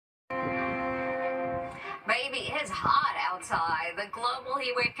Baby, it's hot outside. The global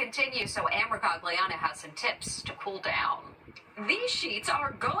heat wave continues, so Amber Gagliano has some tips to cool down. These sheets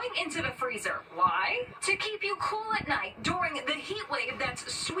are going into the freezer. Why? To keep you cool at night during the heat wave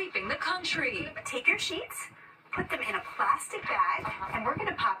that's sweeping the country. Take your sheets, put them in a plastic bag, and we're going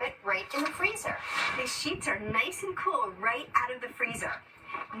to pop it right in the freezer. These sheets are nice and cool right out of the freezer.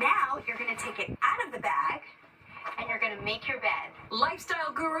 Now you're going to take it out of the bag, and you're going to make your bed.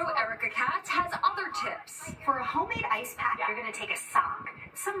 Lifestyle guru Erica Katz has other tips. For a homemade ice pack, you're going to take a sock,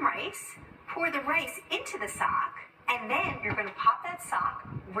 some rice, pour the rice into the sock, and then you're going to pop that sock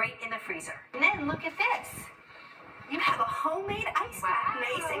right in the freezer. And then look at this. You have a homemade ice pack,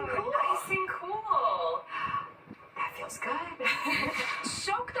 nice and cool. Nice and cool. That feels good.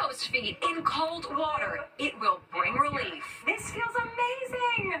 Soak those feet in cold water. It will bring relief. This feels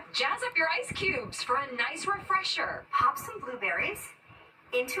amazing. Jazz up your ice cubes for a nice refresher. Pop some blueberries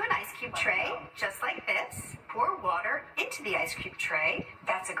into an ice cube tray, just like this. Pour water into the ice cube tray.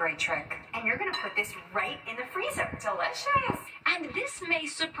 That's a great trick. And you're going to put this right in the freezer. Delicious. And this may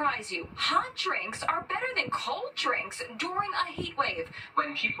surprise you. Hot drinks are better than cold drinks during a heat wave.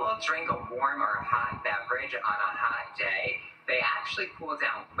 When people drink a warm or a hot beverage on a hot day, they actually cool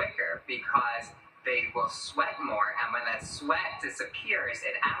down quicker because they will sweat more, and when that sweat disappears,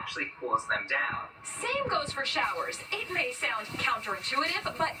 it actually cools them down. Same goes for showers. It may sound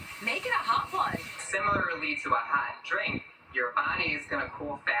counterintuitive, but make it a hot one. Similarly to a hot drink, your body is going to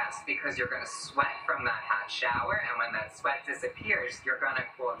cool fast because you're going to sweat from that hot shower, and when that sweat disappears, you're going to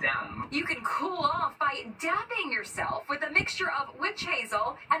cool down. You can cool off by dabbing yourself with a mixture of witch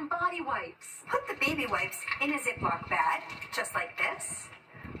hazel and body wipes. Put the baby wipes in a Ziploc bag, just like this.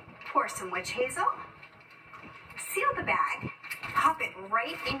 Pour some witch hazel, seal the bag, pop it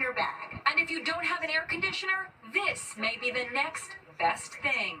right in your bag. And if you don't have an air conditioner, this may be the next best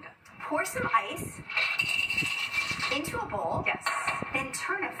thing. Pour some ice into a bowl. Yes. Then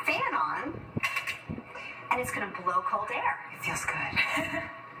turn a fan on, and it's going to blow cold air. It feels good.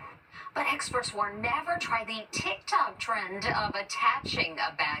 But experts warn never try the TikTok trend of attaching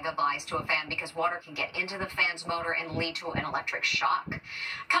a bag of ice to a fan because water can get into the fan's motor and lead to an electric shock.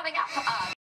 Coming up,